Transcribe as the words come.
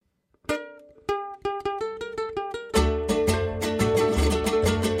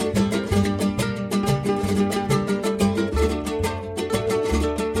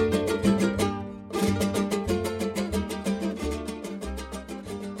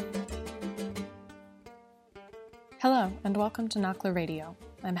Hello, and welcome to NACLA Radio.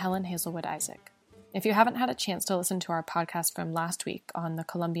 I'm Helen Hazelwood Isaac. If you haven't had a chance to listen to our podcast from last week on the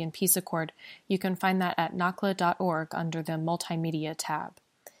Colombian Peace Accord, you can find that at nacla.org under the Multimedia tab.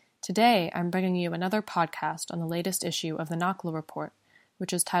 Today, I'm bringing you another podcast on the latest issue of the NACLA Report,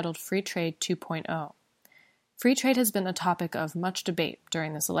 which is titled Free Trade 2.0. Free trade has been a topic of much debate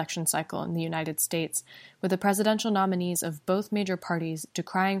during this election cycle in the United States, with the presidential nominees of both major parties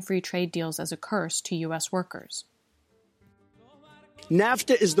decrying free trade deals as a curse to U.S. workers.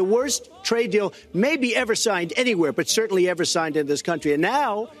 NAFTA is the worst trade deal maybe ever signed anywhere, but certainly ever signed in this country. And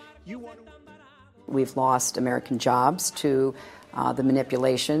now you want to... We've lost American jobs to the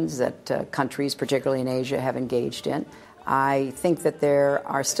manipulations that countries, particularly in Asia, have engaged in. I think that there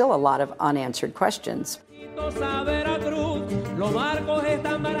are still a lot of unanswered questions.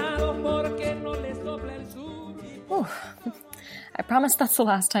 Ooh. I promise that's the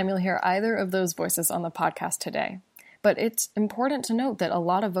last time you'll hear either of those voices on the podcast today. But it's important to note that a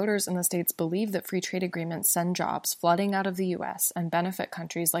lot of voters in the states believe that free trade agreements send jobs flooding out of the U.S. and benefit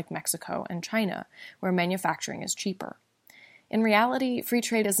countries like Mexico and China, where manufacturing is cheaper. In reality, free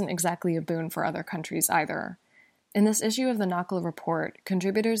trade isn't exactly a boon for other countries either. In this issue of the NACLA Report,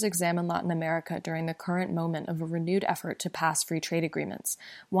 contributors examine Latin America during the current moment of a renewed effort to pass free trade agreements,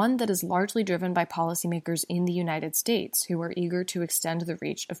 one that is largely driven by policymakers in the United States who are eager to extend the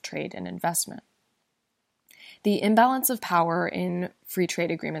reach of trade and investment. The imbalance of power in free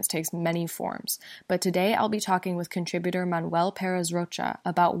trade agreements takes many forms, but today I'll be talking with contributor Manuel Perez Rocha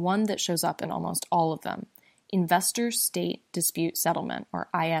about one that shows up in almost all of them: Investor-State Dispute Settlement, or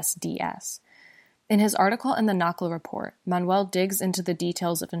ISDS. In his article in the NACLA Report, Manuel digs into the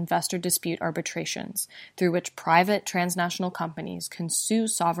details of investor dispute arbitrations, through which private transnational companies can sue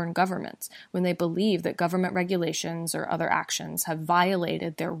sovereign governments when they believe that government regulations or other actions have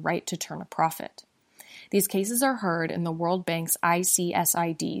violated their right to turn a profit. These cases are heard in the World Bank's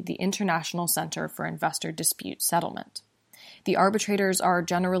ICSID, the International Center for Investor Dispute Settlement. The arbitrators are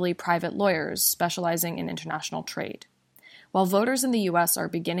generally private lawyers specializing in international trade. While voters in the U.S. are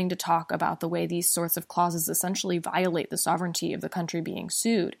beginning to talk about the way these sorts of clauses essentially violate the sovereignty of the country being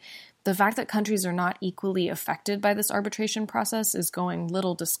sued, the fact that countries are not equally affected by this arbitration process is going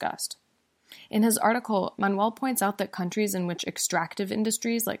little discussed. In his article, Manuel points out that countries in which extractive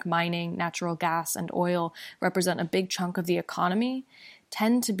industries like mining, natural gas, and oil represent a big chunk of the economy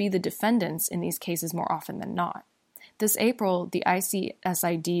tend to be the defendants in these cases more often than not. This April, the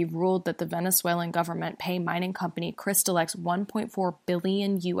ICSID ruled that the Venezuelan government pay mining company Crystalex $1.4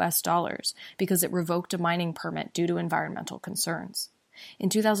 billion because it revoked a mining permit due to environmental concerns. In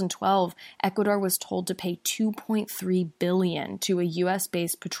 2012, Ecuador was told to pay $2.3 billion to a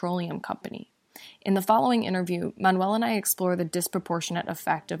U.S.-based petroleum company. In the following interview, Manuel and I explore the disproportionate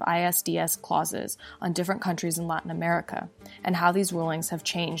effect of ISDS clauses on different countries in Latin America and how these rulings have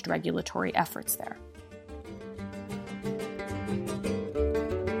changed regulatory efforts there.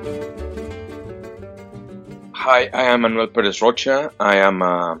 Hi, I am Manuel Perez Rocha. I am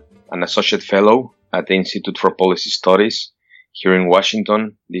an associate fellow at the Institute for Policy Studies here in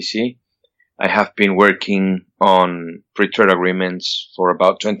Washington, D.C. I have been working on free trade agreements for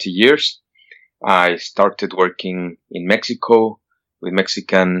about 20 years. I started working in Mexico with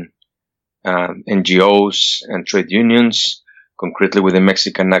Mexican NGOs and trade unions, concretely with the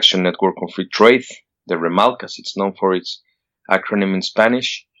Mexican Action Network on Free Trade, the REMALC, as it's known for its acronym in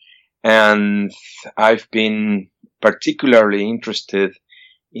Spanish. And I've been particularly interested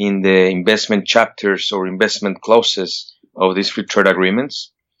in the investment chapters or investment clauses of these free trade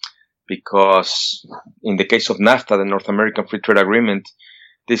agreements, because in the case of NAFTA, the North American Free Trade Agreement,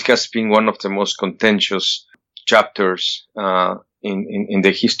 this has been one of the most contentious chapters in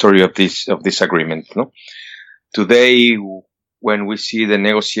the history of this agreement. No? Today, when we see the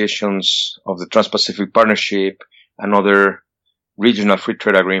negotiations of the Trans-Pacific Partnership and other regional free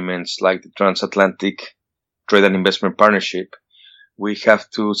trade agreements like the Transatlantic Trade and Investment Partnership, we have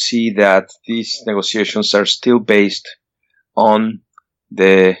to see that these negotiations are still based on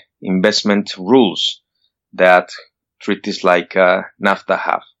the investment rules that treaties like NAFTA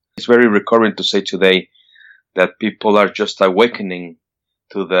have. It's very recurrent to say today that people are just awakening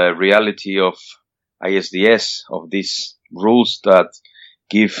to the reality of ISDS, of these rules that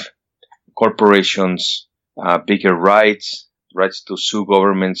give corporations bigger rights to sue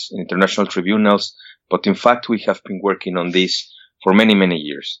governments in international tribunals. But in fact, we have been working on this for many, many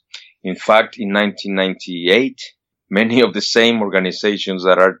years. In fact, in 1998, many of the same organizations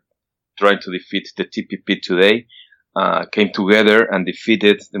that are trying to defeat the TPP today came together and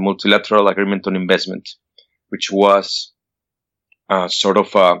defeated the Multilateral Agreement on Investment, which was sort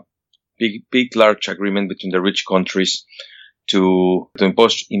of a big, large agreement between the rich countries to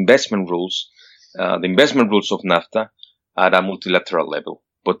impose investment rules, the investment rules of NAFTA at a multilateral level.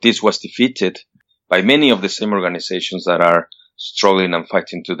 But this was defeated by many of the same organizations that are struggling and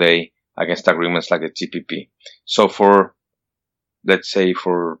fighting today against agreements like the TPP. So for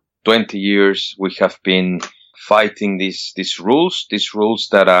 20 years, we have been fighting these rules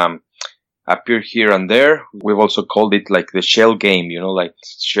that appear here and there. We've also called it like the shell game, like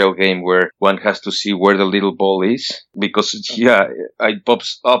shell game where one has to see where the little ball is because it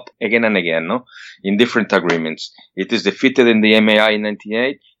pops up again and again, in different agreements. It is defeated in the MAI in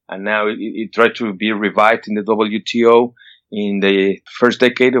 1998, and now it tried to be revived in the WTO in the first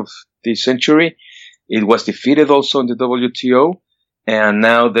decade of this century. It was defeated also in the WTO, and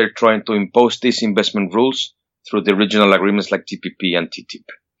now they're trying to impose these investment rules through the regional agreements like TPP and TTIP.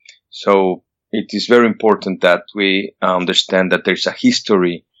 So it is very important that we understand that there's a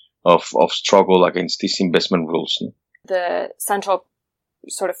history of struggle against these investment rules. The central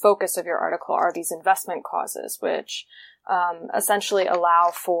sort of focus of your article are these investment clauses, which essentially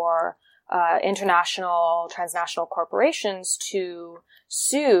allow for international, transnational corporations to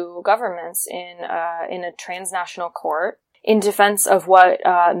sue governments in a transnational court in defense of what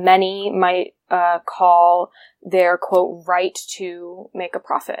many might call their, quote, right to make a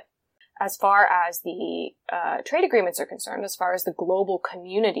profit. As far as the trade agreements are concerned, as far as the global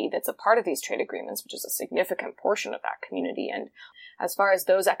community that's a part of these trade agreements, which is a significant portion of that community, and as far as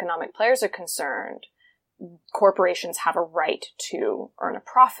those economic players are concerned, corporations have a right to earn a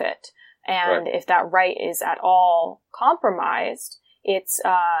profit. And if that right is at all compromised, it's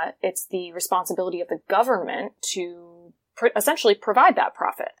the responsibility of the government to essentially provide that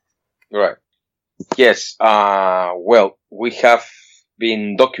profit. Right. Yes. Well, we have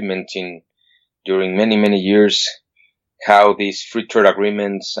been documenting during many, many years how these free trade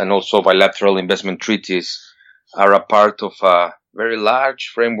agreements and also bilateral investment treaties are a part of a very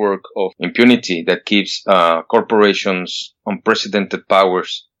large framework of impunity that gives corporations unprecedented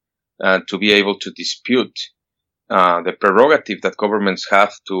powers to be able to dispute the prerogative that governments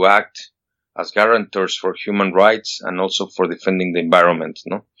have to act as guarantors for human rights and also for defending the environment.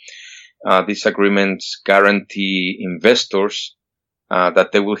 These agreements guarantee investors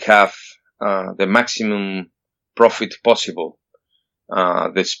that they will have the maximum profit possible,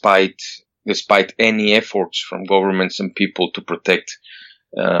 despite any efforts from governments and people to protect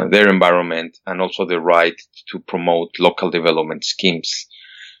their environment and also the right to promote local development schemes.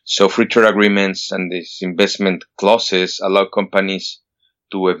 So free trade agreements and these investment clauses allow companies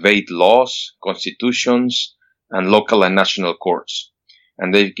to evade laws, constitutions, and local and national courts.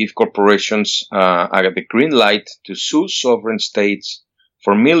 And they give corporations the green light to sue sovereign states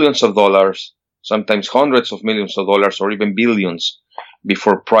for millions of dollars, sometimes hundreds of millions of dollars, or even billions,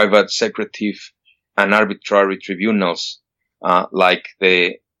 before private, secretive, and arbitrary tribunals, like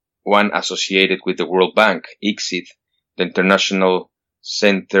the one associated with the World Bank, ICSID, the International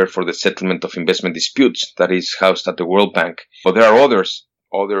Center for the Settlement of Investment Disputes, that is housed at the World Bank. But there are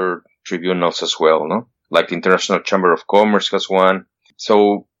other tribunals as well, like the International Chamber of Commerce has one.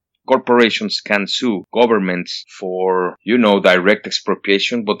 So corporations can sue governments for, direct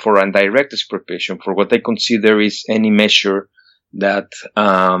expropriation, but for indirect expropriation, for what they consider is any measure that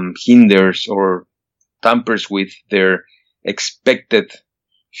hinders or tampers with their expected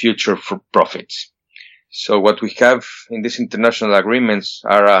future for profits. So what we have in these international agreements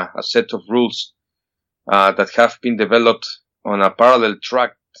are a set of rules that have been developed on a parallel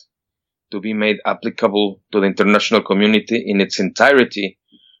track to be made applicable to the international community in its entirety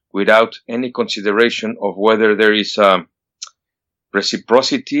without any consideration of whether there is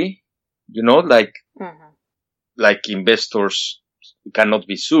reciprocity, like investors cannot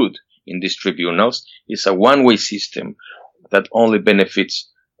be sued in these tribunals. It's a one-way system that only benefits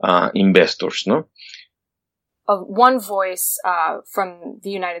investors, One voice from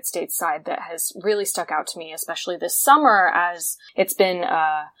the United States side that has really stuck out to me, especially this summer, as it's been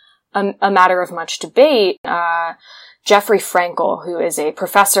a matter of much debate. Jeffrey Frankel, who is a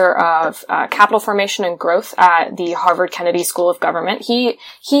professor of capital formation and growth at the Harvard Kennedy School of Government, he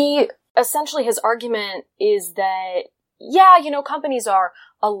essentially, his argument is that, companies are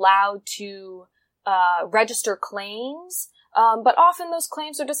allowed to register claims, but often those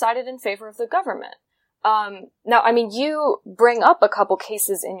claims are decided in favor of the government. Now, you bring up a couple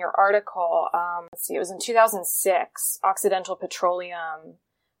cases in your article. Let's see, it was in 2006, Occidental Petroleum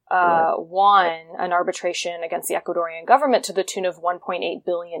won an arbitration against the Ecuadorian government to the tune of $1.8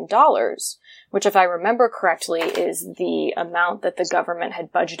 billion, which, if I remember correctly, is the amount that the government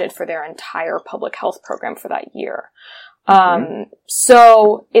had budgeted for their entire public health program for that year.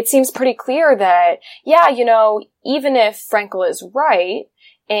 So it seems pretty clear that, yeah, even if Frankel is right,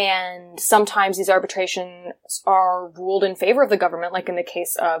 and sometimes these arbitrations are ruled in favor of the government, like in the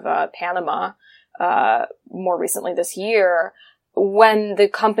case of Panama more recently this year, when the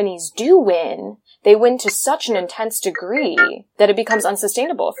companies do win, they win to such an intense degree that it becomes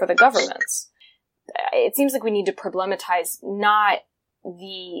unsustainable for the governments. It seems like we need to problematize not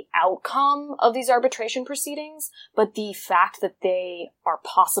the outcome of these arbitration proceedings, but the fact that they are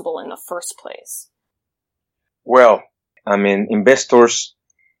possible in the first place. Well, investors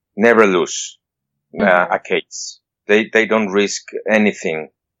never lose a case. They don't risk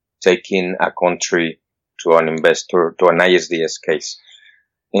anything taking a country to an investor, to an ISDS case.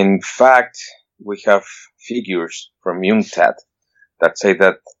 In fact, we have figures from UNCTAD that say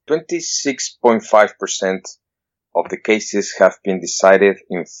that 26.5% of the cases have been decided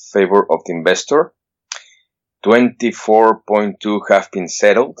in favor of the investor, 24.2% have been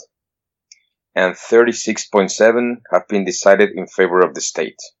settled, and 36.7% have been decided in favor of the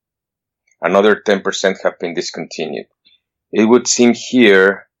state. Another 10% have been discontinued. It would seem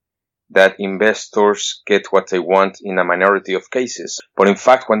here that investors get what they want in a minority of cases. But in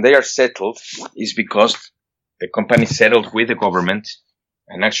fact, when they are settled, it's because the company settled with the government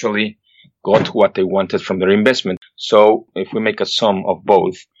and actually got what they wanted from their investment. So if we make a sum of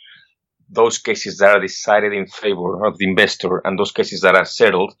both, those cases that are decided in favor of the investor and those cases that are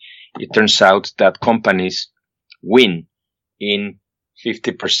settled, it turns out that companies win in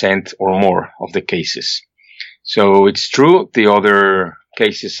 50% or more of the cases. So it's true, the other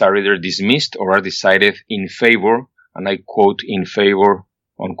cases are either dismissed or are decided in favor, and I quote, in favor,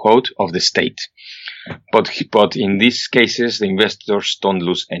 unquote, of the state. But in these cases, the investors don't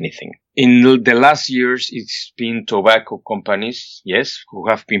lose anything. In the last years, it's been tobacco companies, yes, who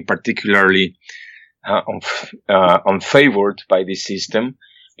have been particularly unfavored by this system,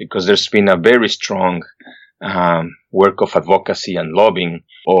 because there's been a very strong work of advocacy and lobbying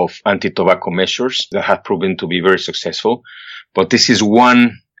of anti-tobacco measures that have proven to be very successful. But this is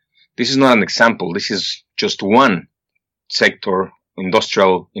not an example. This is just one sector,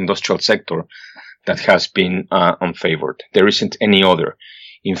 industrial sector, that has been unfavored. There isn't any other.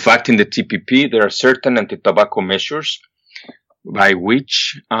 In fact, in the TPP, there are certain anti-tobacco measures by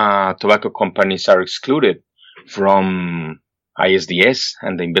which tobacco companies are excluded from ISDS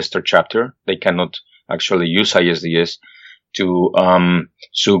and the investor chapter. They cannot actually use ISDS to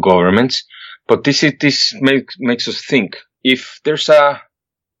sue governments. But this makes us think, if there's a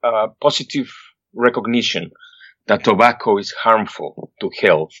positive recognition that tobacco is harmful to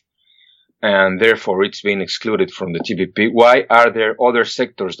health, and therefore it's being excluded from the TPP, why are there other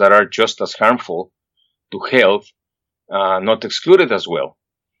sectors that are just as harmful to health not excluded as well?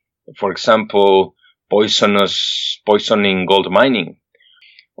 For example, poisoning gold mining,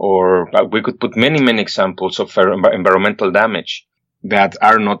 or we could put many examples of environmental damage that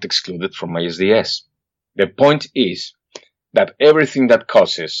are not excluded from ISDS. The point is that everything that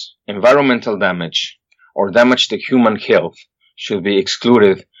causes environmental damage or damage to human health should be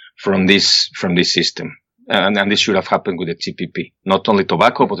excluded from this system. And this should have happened with the TPP. Not only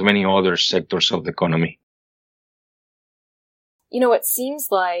tobacco, but many other sectors of the economy. It seems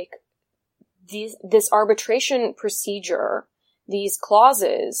like this arbitration procedure, these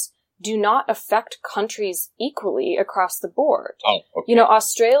clauses, do not affect countries equally across the board. Oh, okay.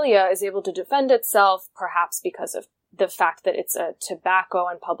 Australia is able to defend itself, perhaps because of the fact that it's a tobacco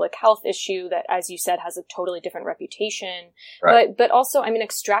and public health issue that, as you said, has a totally different reputation. Right. But also,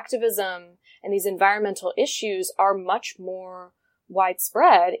 extractivism and these environmental issues are much more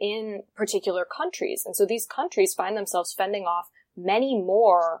widespread in particular countries. And so these countries find themselves fending off many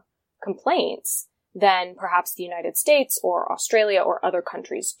more complaints than perhaps the United States or Australia or other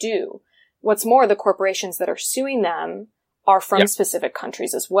countries do. What's more, the corporations that are suing them are from specific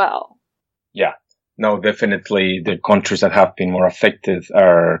countries as well. Yeah. No, definitely the countries that have been more affected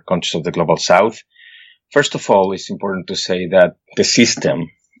are countries of the Global South. First of all, it's important to say that the system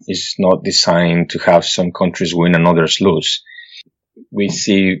is not designed to have some countries win and others lose. We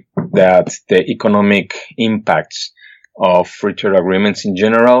see that the economic impacts of free trade agreements in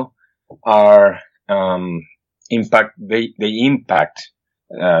general are impact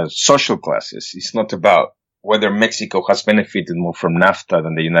social classes. It's not about whether Mexico has benefited more from NAFTA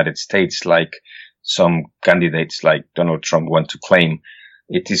than the United States, like some candidates like Donald Trump want to claim.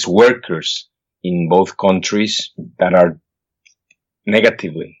 It is workers in both countries that are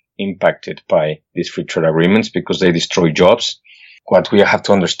negatively impacted by these free trade agreements because they destroy jobs. What we have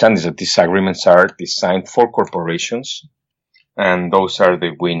to understand is that these agreements are designed for corporations, and those are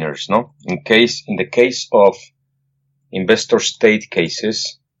the winners, no? In the case of investor state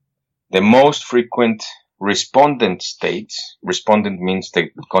cases, the most frequent respondent states, respondent means the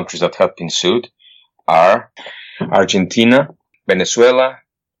countries that have been sued, are Argentina, Venezuela,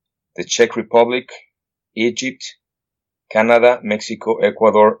 the Czech Republic, Egypt, Canada, Mexico,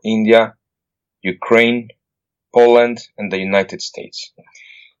 Ecuador, India, Ukraine, Poland, and the United States.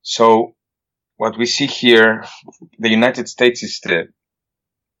 So what we see here, the United States is the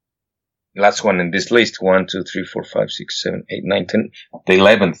last one in this list. 1, 2, 3, 4, 5, 6, 7, 8, 9, 10, the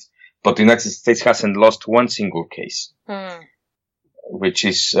 11th. But the United States hasn't lost one single case, which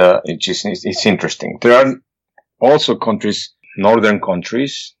is it's interesting. There are also countries, northern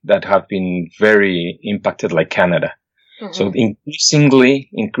countries, that have been very impacted, like Canada. Mm-hmm. So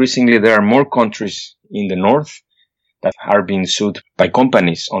increasingly, there are more countries in the north that are being sued by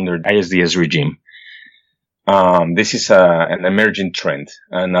companies under the ISDS regime. This is an emerging trend,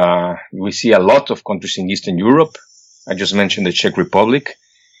 and we see a lot of countries in Eastern Europe. I just mentioned the Czech Republic,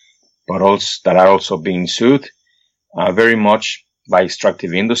 but also that are also being sued very much by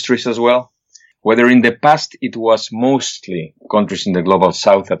extractive industries as well. Whether in the past it was mostly countries in the global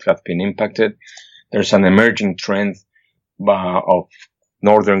south that have been impacted, there's an emerging trend of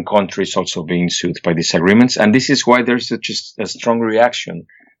northern countries also being sued by these agreements. And this is why there's such a strong reaction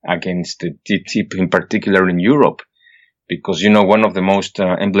against the TTIP, in particular in Europe. Because, one of the most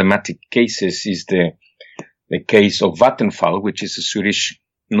emblematic cases is the case of Vattenfall, which is a Swedish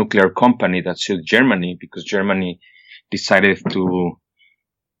nuclear company that sued Germany because Germany decided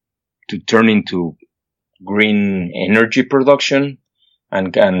to turn into green energy production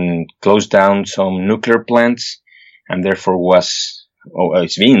and close down some nuclear plants, and therefore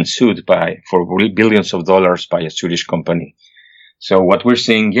it's being sued for billions of dollars by a Swedish company. So what we're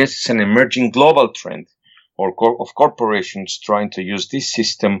seeing, yes, is an emerging global trend of corporations trying to use this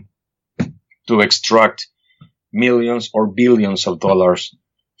system to extract millions or billions of dollars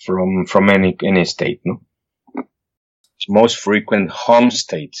from any state. No? Most frequent home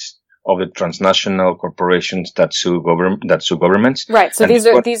states of the transnational corporations that sue governments. Right. So these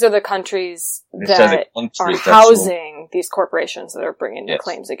are the countries that are housing these corporations that are bringing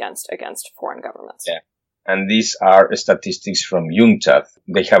claims against foreign governments. Yeah. And these are statistics from UNCTAD.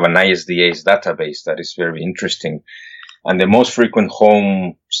 They have an ISDS database that is very interesting. And the most frequent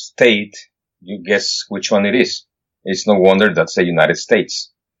home state, you guess which one it is. It's no wonder that's the United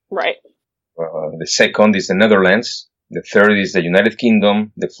States. Right. The second is the Netherlands. The third is the United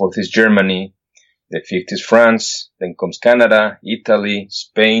Kingdom. The fourth is Germany. The fifth is France. Then comes Canada, Italy,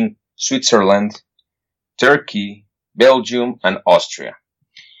 Spain, Switzerland, Turkey, Belgium, and Austria.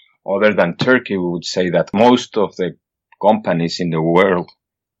 Other than Turkey, we would say that most of the companies in the world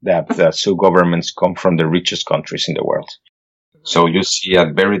that sue governments come from the richest countries in the world. Mm-hmm. So you see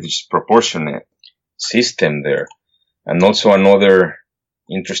a very disproportionate system there. And also another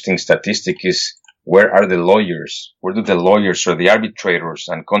interesting statistic is, where are the lawyers? Where do the lawyers or the arbitrators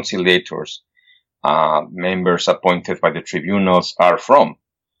and conciliators, members appointed by the tribunals are from?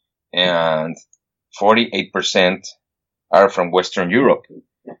 And 48% are from Western Europe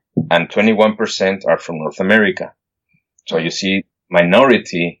and 21% are from North America. So you see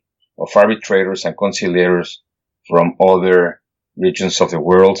minority of arbitrators and conciliators from other regions of the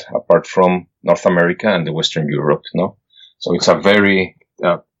world apart from North America and the Western Europe, no? So it's a very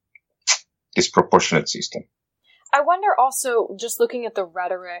disproportionate system. I wonder also, just looking at the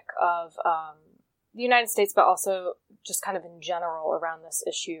rhetoric of the United States, but also just kind of in general around this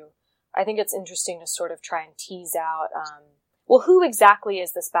issue, I think it's interesting to sort of try and tease out, who exactly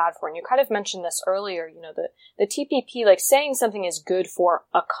is this bad for? And you kind of mentioned this earlier, the TPP, like saying something is good for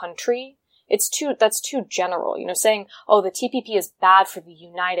a country, that's too general, saying, the TPP is bad for the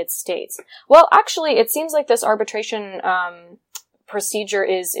United States. Well, actually, it seems like this arbitration, procedure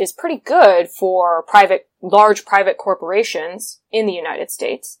is pretty good for large private corporations in the United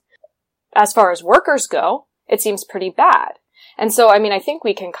States. As far as workers go, it seems pretty bad. And so, I think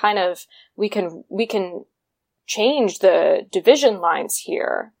we can we can change the division lines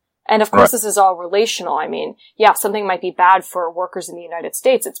here. And of course, This is all relational. Something might be bad for workers in the United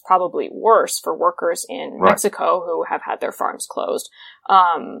States. It's probably worse for workers in Mexico who have had their farms closed,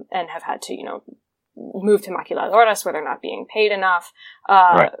 and have had to, move to maquiladoras where they're not being paid enough.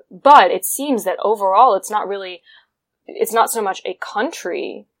 But it seems that overall it's not so much a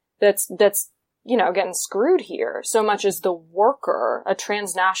country that's getting screwed here so much as the worker, a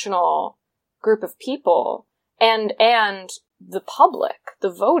transnational group of people, and the public,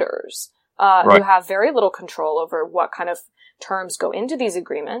 the voters, who have very little control over what kind of terms go into these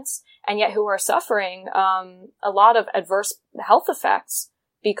agreements, and yet who are suffering a lot of adverse health effects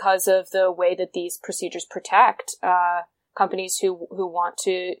because of the way that these procedures protect companies who want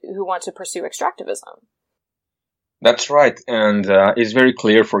to pursue extractivism. That's right. And it's very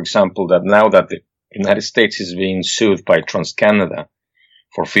clear, for example, that now that the United States is being sued by TransCanada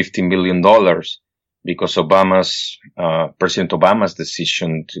for $50 million because President Obama's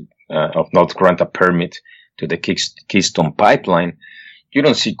decision of not grant a permit to the Keystone Pipeline, you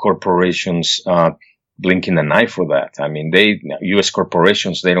don't see corporations blinking an eye for that. I mean, U.S.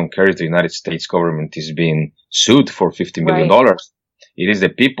 corporations, they don't care if the United States government is being sued for $50 million. Right. It is the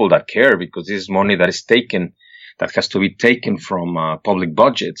people that care, because this is money that has to be taken from public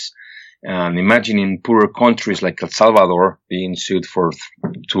budgets. And imagine in poorer countries like El Salvador being sued for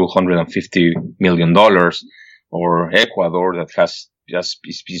 $250 million, or Ecuador that has just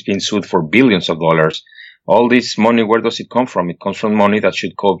been sued for billions of dollars. All this money, where does it come from? It comes from money that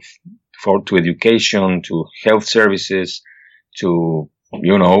should go to education, to health services, to,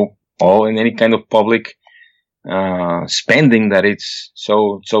 all in any kind of public spending that it's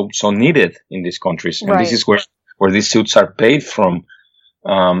so needed in these countries. Right. And this is where these suits are paid from.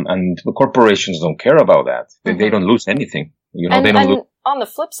 And the corporations don't care about that. Mm-hmm. They don't lose anything. They don't lose. On the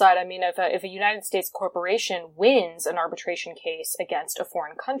flip side, I mean, if a United States corporation wins an arbitration case against a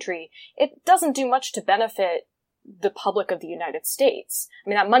foreign country, it doesn't do much to benefit the public of the United States. I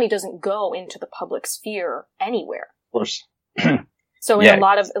mean, that money doesn't go into the public sphere anywhere. Of course. So in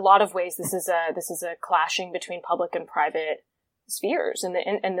a lot of ways, this is a clashing between public and private spheres, and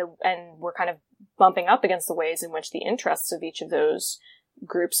we're kind of bumping up against the ways in which the interests of each of those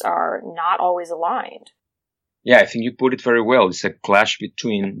groups are not always aligned. Yeah, I think you put it very well. It's a clash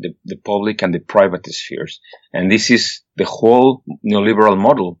between the public and the private spheres. And this is the whole neoliberal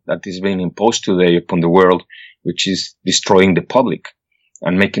model that is being imposed today upon the world, which is destroying the public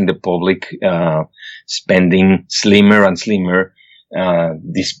and making the public spending slimmer and slimmer,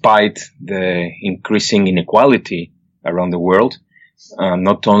 despite the increasing inequality around the world.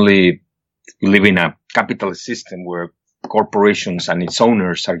 Not only live in a capitalist system where corporations and its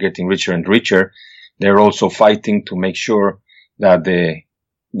owners are getting richer and richer, they're also fighting to make sure that the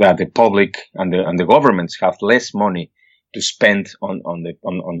public and the governments have less money to spend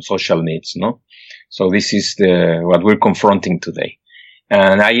on social needs, no? So this is what we're confronting today.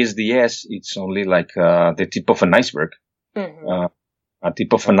 And ISDS, it's only like the tip of an iceberg. Mm-hmm. A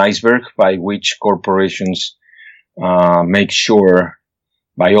tip of an iceberg by which corporations make sure,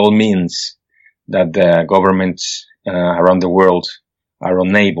 by all means, that the governments around the world are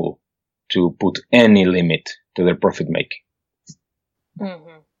unable to put any limit to their profit making.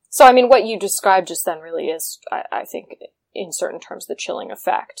 Mm-hmm. So, I mean, what you described just then really is, I think, in certain terms, the chilling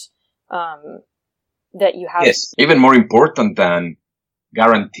effect that you have. Yes, even more important than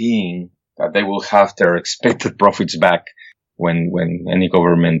guaranteeing that they will have their expected profits back when any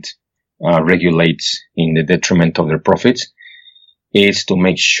government regulates in the detriment of their profits, is to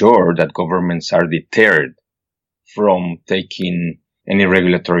make sure that governments are deterred from taking any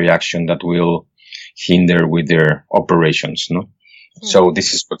regulatory action that will hinder with their operations, no? Mm-hmm. So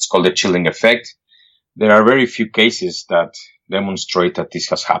this is what's called the chilling effect. There are very few cases that demonstrate that this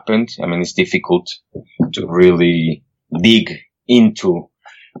has happened. I mean, it's difficult to really dig into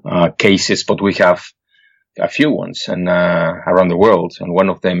cases, but we have a few ones and around the world. And one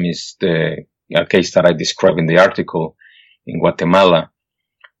of them is the case that I described in the article in Guatemala,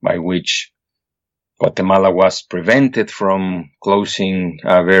 by which Guatemala was prevented from closing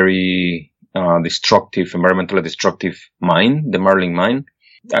a very environmentally destructive mine, the Marlin mine.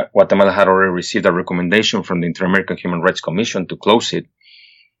 Guatemala had already received a recommendation from the Inter-American Human Rights Commission to close it,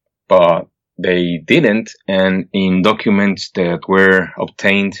 but they didn't. And in documents that were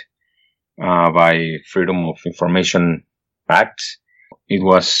obtained by Freedom of Information Act, we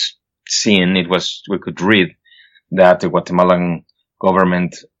could read that the Guatemalan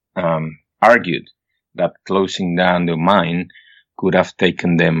government argued that closing down the mine could have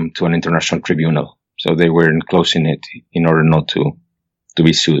taken them to an international tribunal. So they weren't closing it in order not to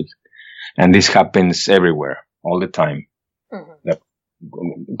be sued. And this happens everywhere, all the time. Mm-hmm. The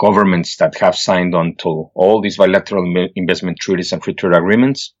governments that have signed on to all these bilateral investment treaties and free trade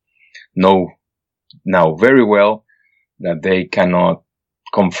agreements know now very well that they cannot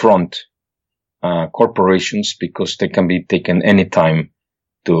confront corporations because they can be taken anytime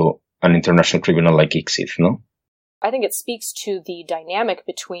to an international tribunal like ICSID, no? I think it speaks to the dynamic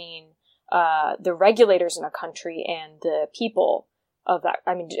between the regulators in a country and the people of that.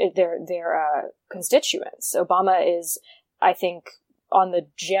 I mean, their constituents. Obama is, I think, on the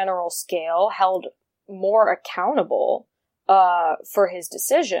general scale, held more accountable for his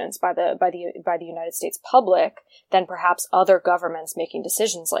decisions by the United States public than perhaps other governments making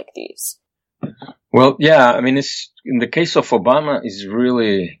decisions like these. Well, yeah, I mean, it's in the case of Obama, it's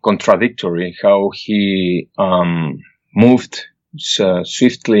really contradictory how he moved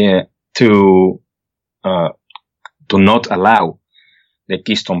swiftly to not allow the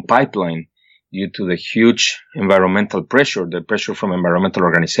Keystone Pipeline due to the huge environmental pressure, the pressure from environmental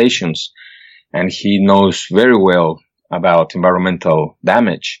organizations, and he knows very well about environmental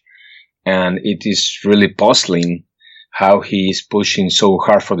damage, and it is really puzzling how he is pushing so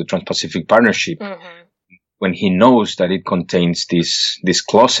hard for the Trans-Pacific Partnership when he knows that it contains these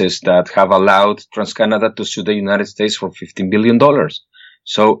clauses that have allowed TransCanada to sue the United States for $15 billion.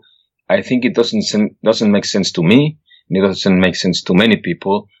 So I think it doesn't make sense to me, and it doesn't make sense to many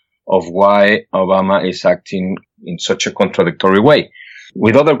people of why Obama is acting in such a contradictory way.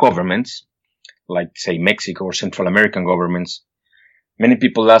 With other governments, like, say, Mexico or Central American governments, many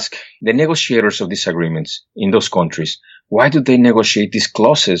people ask the negotiators of these agreements in those countries, why do they negotiate these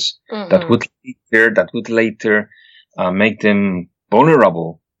clauses that would later make them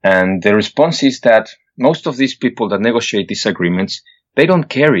vulnerable? And the response is that most of these people that negotiate these agreements, they don't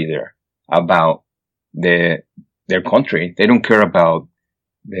care either about their country. They don't care about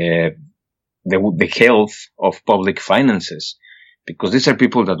the health of public finances, because these are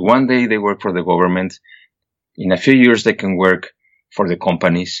people that one day they work for the government. In a few years, they can work for the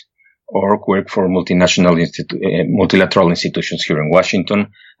companies or work for multilateral institutions here in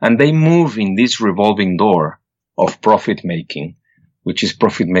Washington. And they move in this revolving door of profit making, which is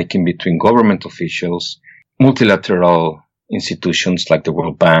profit making between government officials, multilateral institutions like the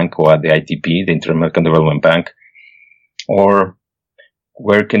World Bank or the IDB, the Inter-American Development Bank, or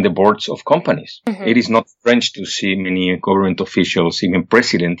work in the boards of companies. It is not strange to see many government officials, even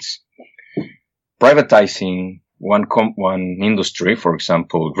presidents, privatizing one industry, for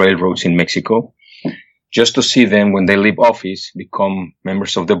example, railroads in Mexico, just to see them, when they leave office, become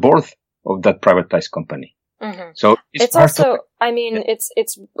members of the board of that privatized company. So it's also,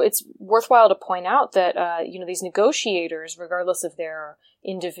 it's worthwhile to point out that, these negotiators, regardless of their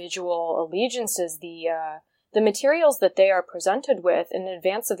individual allegiances, the materials that they are presented with in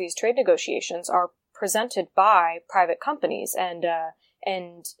advance of these trade negotiations are presented by private companies and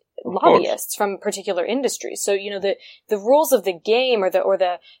lobbyists from particular industries. So, the rules of the game or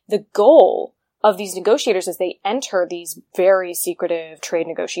the goal of these negotiators as they enter these very secretive trade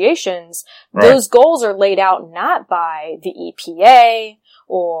negotiations, those goals are laid out not by the EPA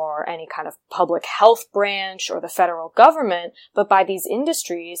or any kind of public health branch or the federal government, but by these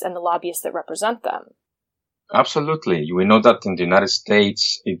industries and the lobbyists that represent them. Absolutely. We know that in the United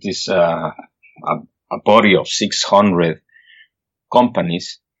States, it is a body of 600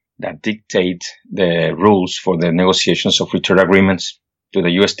 companies that dictate the rules for the negotiations of free trade agreements to the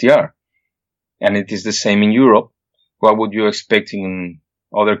USTR. And it is the same in Europe. What would you expect in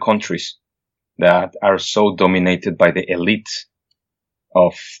other countries that are so dominated by the elite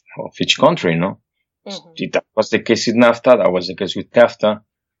of each country, no? That was the case with NAFTA. That was the case with CAFTA.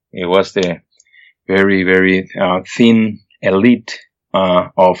 It was the very, very thin elite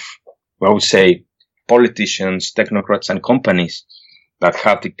of, I would say, politicians, technocrats, and companies that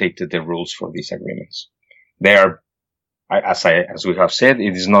have dictated the rules for these agreements. They are, as we have said,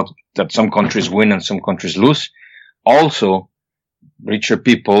 it is not that some countries win and some countries lose. Also, richer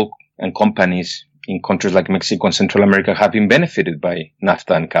people and companies in countries like Mexico and Central America have been benefited by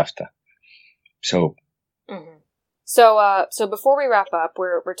NAFTA and CAFTA. So. So before we wrap up,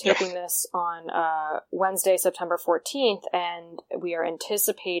 we're taping this on Wednesday, September 14th, and we are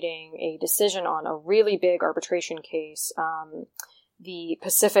anticipating a decision on a really big arbitration case, the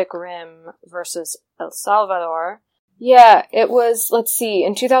Pacific Rim versus El Salvador. Yeah, it was, let's see,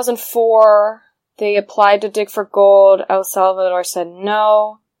 in 2004, they applied to dig for gold. El Salvador said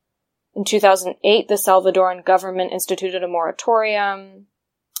no. In 2008, the Salvadoran government instituted a moratorium.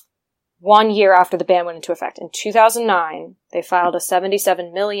 1 year after the ban went into effect. In 2009, they filed a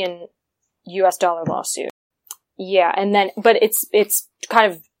 $77 million lawsuit. Yeah, and then, but it's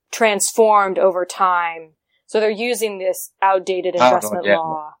kind of transformed over time. So they're using this outdated investment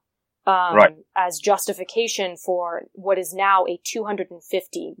law as justification for what is now a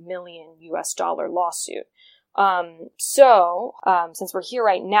 $250 million lawsuit. Since we're here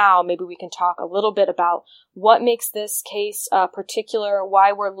right now, maybe we can talk a little bit about what makes this case particular,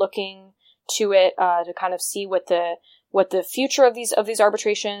 why we're looking to it to kind of see what the future of these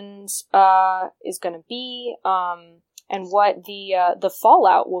arbitrations is going to be, and what the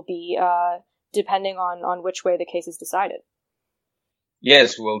fallout will be depending on which way the case is decided.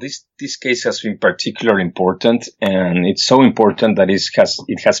 Yes, well, this case has been particularly important, and it's so important that it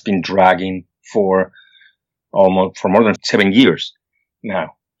has been dragging for more than 7 years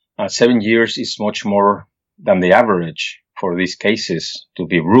now. 7 years is much more than the average for these cases to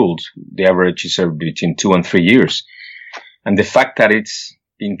be ruled. The average is between 2 and 3 years, and the fact that it's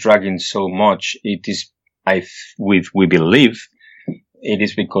been dragging so much, we believe. It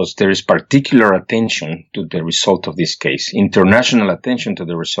is because there is particular attention to the result of this case, international attention to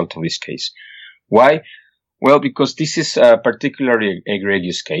the result of this case. Why? Well, because this is a particularly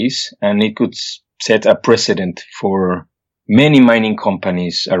egregious case, and it could set a precedent for many mining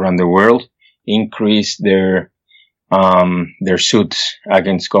companies around the world, increase their suits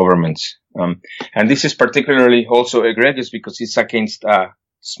against governments. And this is particularly also egregious because it's against a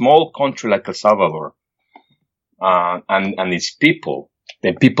small country like El Salvador, and its people.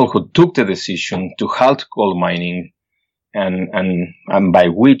 The people who took the decision to halt gold mining and by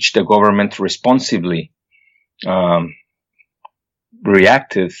which the government responsibly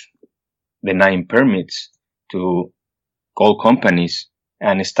reacted, denying permits to gold companies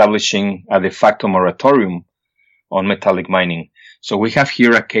and establishing a de facto moratorium on metallic mining. So we have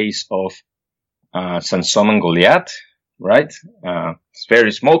here a case of Samson and Goliath, right? It's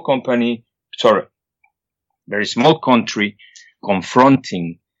very small country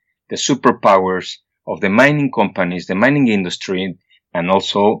confronting the superpowers of the mining companies, the mining industry, and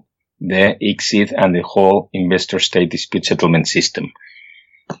also the ICSID and the whole investor-state dispute settlement system.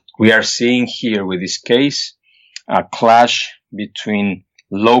 We are seeing here with this case a clash between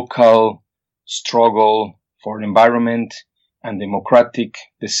local struggle for environment and democratic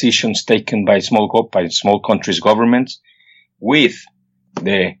decisions taken by small countries' governments with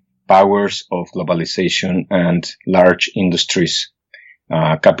the powers of globalization and large industries,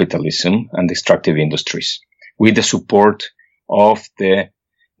 capitalism and extractive industries, with the support of the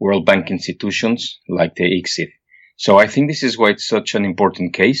World Bank institutions like the ICSID. So I think this is why it's such an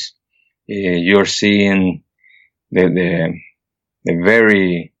important case. You're seeing the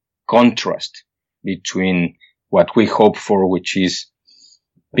very contrast between what we hope for, which is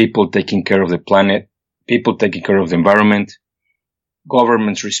people taking care of the planet, people taking care of the environment,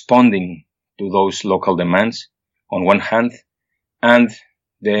 governments responding to those local demands on one hand, and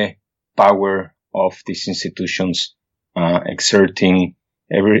the power of these institutions exerting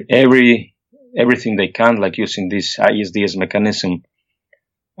everything they can, like using this ISDS mechanism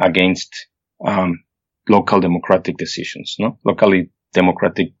against local democratic decisions, locally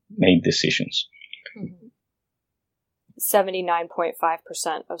democratic made decisions. 79.5%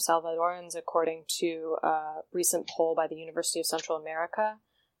 of Salvadorans, according to a recent poll by the University of Central America,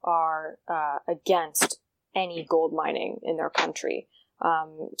 are against any gold mining in their country.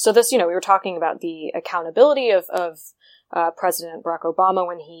 So this, we were talking about the accountability of President Barack Obama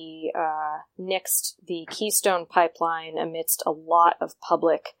when he nixed the Keystone Pipeline amidst a lot of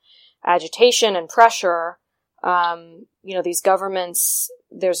public agitation and pressure. These governments,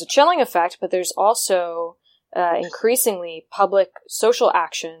 there's a chilling effect, but there's also increasingly public social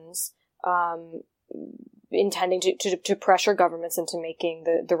actions intending to pressure governments into making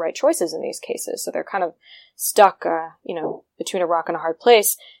the right choices in these cases. So they're kind of stuck, between a rock and a hard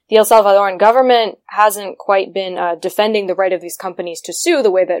place. The El Salvadoran government hasn't quite been defending the right of these companies to sue the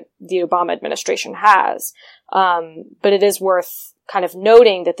way that the Obama administration has. But it is worth kind of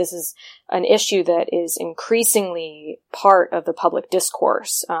noting that this is an issue that is increasingly part of the public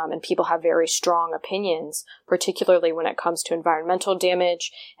discourse, and people have very strong opinions, particularly when it comes to environmental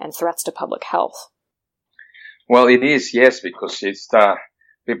damage and threats to public health. Well, it is, yes, because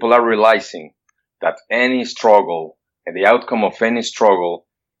people are realizing that any struggle and the outcome of any struggle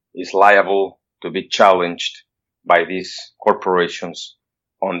is liable to be challenged by these corporations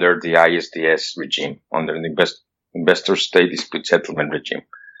under the ISDS regime, under the investor-state dispute settlement regime.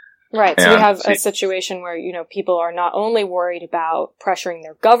 Right. So we have a situation where, people are not only worried about pressuring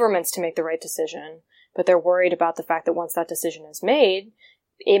their governments to make the right decision, but they're worried about the fact that once that decision is made,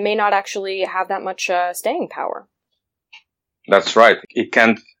 it may not actually have that much staying power. That's right. It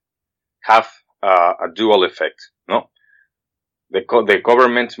can have a dual effect, no? The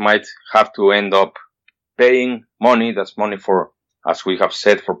government might have to end up paying money, that's money for, as we have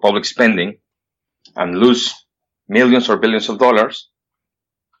said, for public spending, and lose millions or billions of dollars,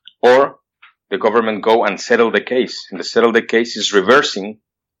 or the government go and settle the case. And the settle the case is reversing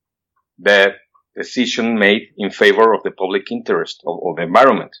the decision made in favor of the public interest of the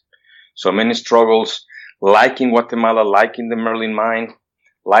environment. So many struggles, like in Guatemala, like in the Merlin mine,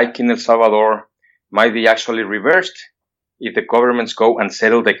 like in El Salvador, might be actually reversed if the governments go and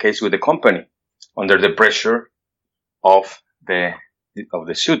settle the case with the company under the pressure of the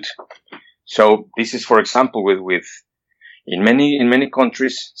the suit. So this is, for example, with in many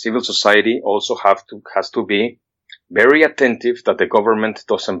countries, civil society also has to be very attentive that the government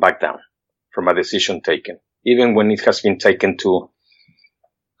doesn't back down from a decision taken, even when it has been taken to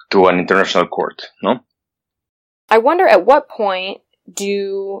an international court. No. I wonder at what point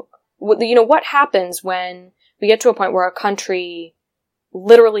what happens when we get to a point where a country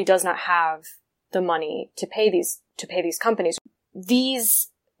literally does not have the money to pay these companies. These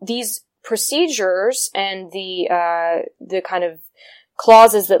procedures and the kind of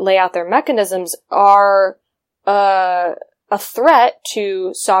clauses that lay out their mechanisms are a threat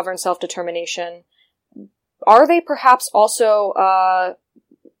to sovereign self-determination. Are they perhaps also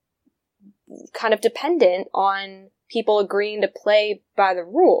kind of dependent on people agreeing to play by the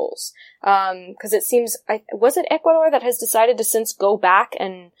rules? Because it seems, was it Ecuador that has decided to since go back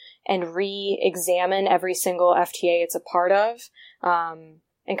and re-examine every single FTA it's a part of,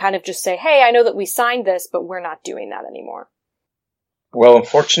 and kind of just say, hey, I know that we signed this, but we're not doing that anymore? Well,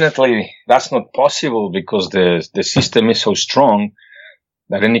 unfortunately, that's not possible because the system is so strong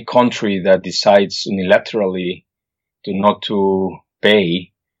that any country that decides unilaterally not to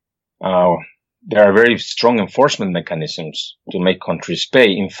pay, there are very strong enforcement mechanisms to make countries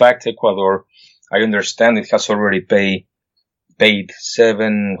pay. In fact, Ecuador, I understand it has already paid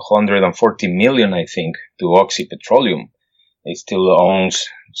 740 million, I think, to Oxy Petroleum. It still owns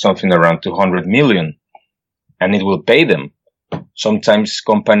something around 200 million, and it will pay them. Sometimes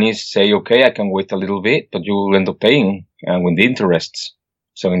companies say, okay, I can wait a little bit, but you will end up paying with the interests.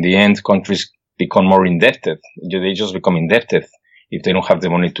 So in the end, countries become more indebted. They just become indebted if they don't have the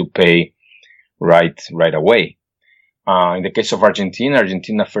money to pay right away. In the case of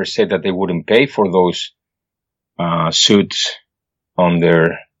Argentina first said that they wouldn't pay for those suits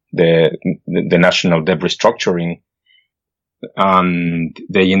under the national debt restructuring, and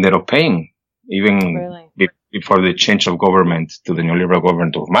they ended up paying even before the change of government to the neoliberal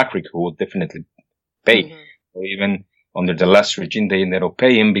government of Macri, who would definitely pay. Mm-hmm. So even under the last regime, they ended up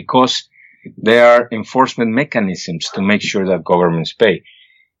paying because there are enforcement mechanisms to make sure that governments pay.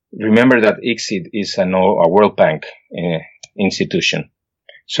 Remember that ICSID is a World Bank institution.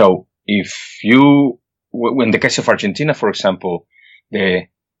 So in the case of Argentina, for example, the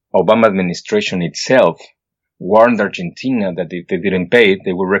Obama administration itself warned Argentina that if they didn't pay,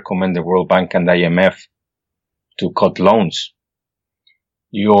 they would recommend the World Bank and IMF to cut loans.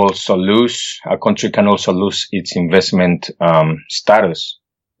 A country can also lose its investment status.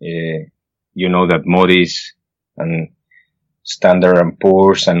 You know that Moody's and Standard &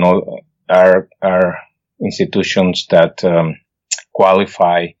 Poor's and all are institutions that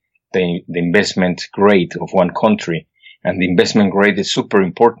qualify the investment grade of one country. And the investment grade is super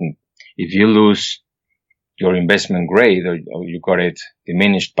important. If you lose your investment grade or you got it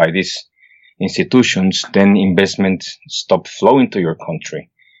diminished by these institutions, then investment stop flowing to your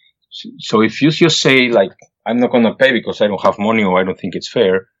country. So if you just say, like, I'm not going to pay because I don't have money or I don't think it's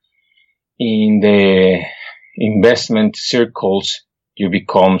fair, in the investment circles, you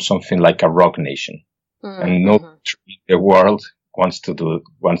become something like a rogue nation. Mm-hmm. And no country in the world wants to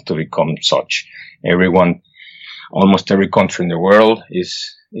become such. Almost every country in the world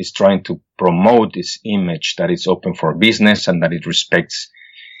is trying to promote this image that it's open for business and that it respects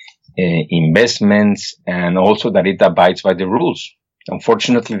investments and also that it abides by the rules.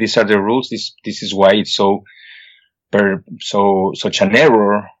 Unfortunately, these are the rules. This is why it's such an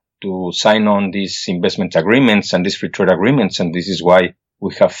error to sign on these investment agreements and these free trade agreements. And this is why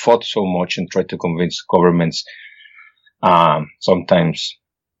we have fought so much and tried to convince governments, sometimes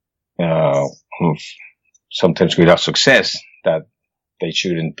without success, that they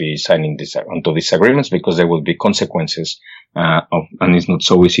shouldn't be signing onto these agreements because there will be consequences, and it's not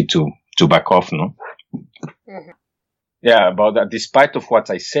so easy to back off, no? Mm-hmm. Yeah, about that, despite of what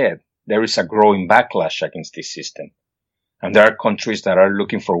I said, there is a growing backlash against this system. And there are countries that are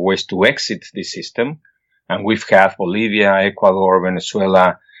looking for ways to exit the system. And we've had Bolivia, Ecuador,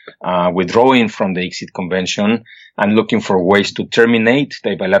 Venezuela, withdrawing from the exit convention and looking for ways to terminate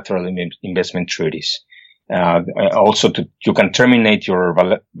the bilateral investment treaties. You can terminate your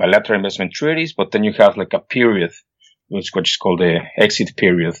bilateral investment treaties, but then you have like a period, which is called the exit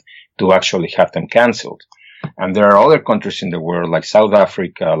period, to actually have them cancelled. And there are other countries in the world, like South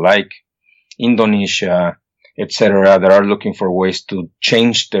Africa, like Indonesia, etc., that are looking for ways to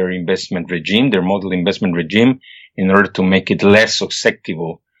change their investment regime, their model investment regime, in order to make it less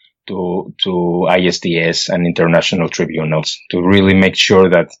susceptible to ISDS and international tribunals, to really make sure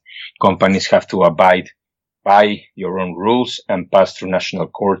that companies have to abide by your own rules and pass through national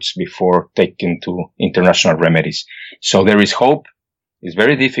courts before taking to international remedies. So there is hope It's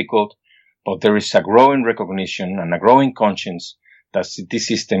very difficult, but there is a growing recognition and a growing conscience that this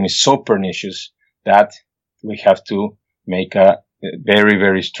system is so pernicious that we have to make a very,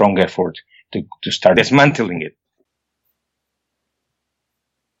 very strong effort to start dismantling it.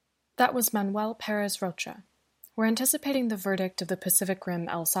 That was Manuel Perez Rocha. We're anticipating the verdict of the Pacific Rim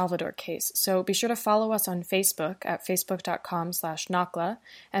El Salvador case, so be sure to follow us on Facebook at facebook.com/NACLA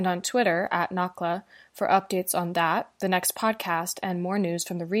and on Twitter at NACLA for updates on that, the next podcast, and more news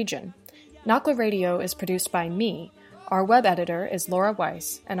from the region. NACLA Radio is produced by me. Our web editor is Laura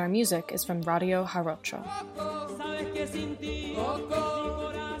Weiss, and our music is from Radio Jarocho.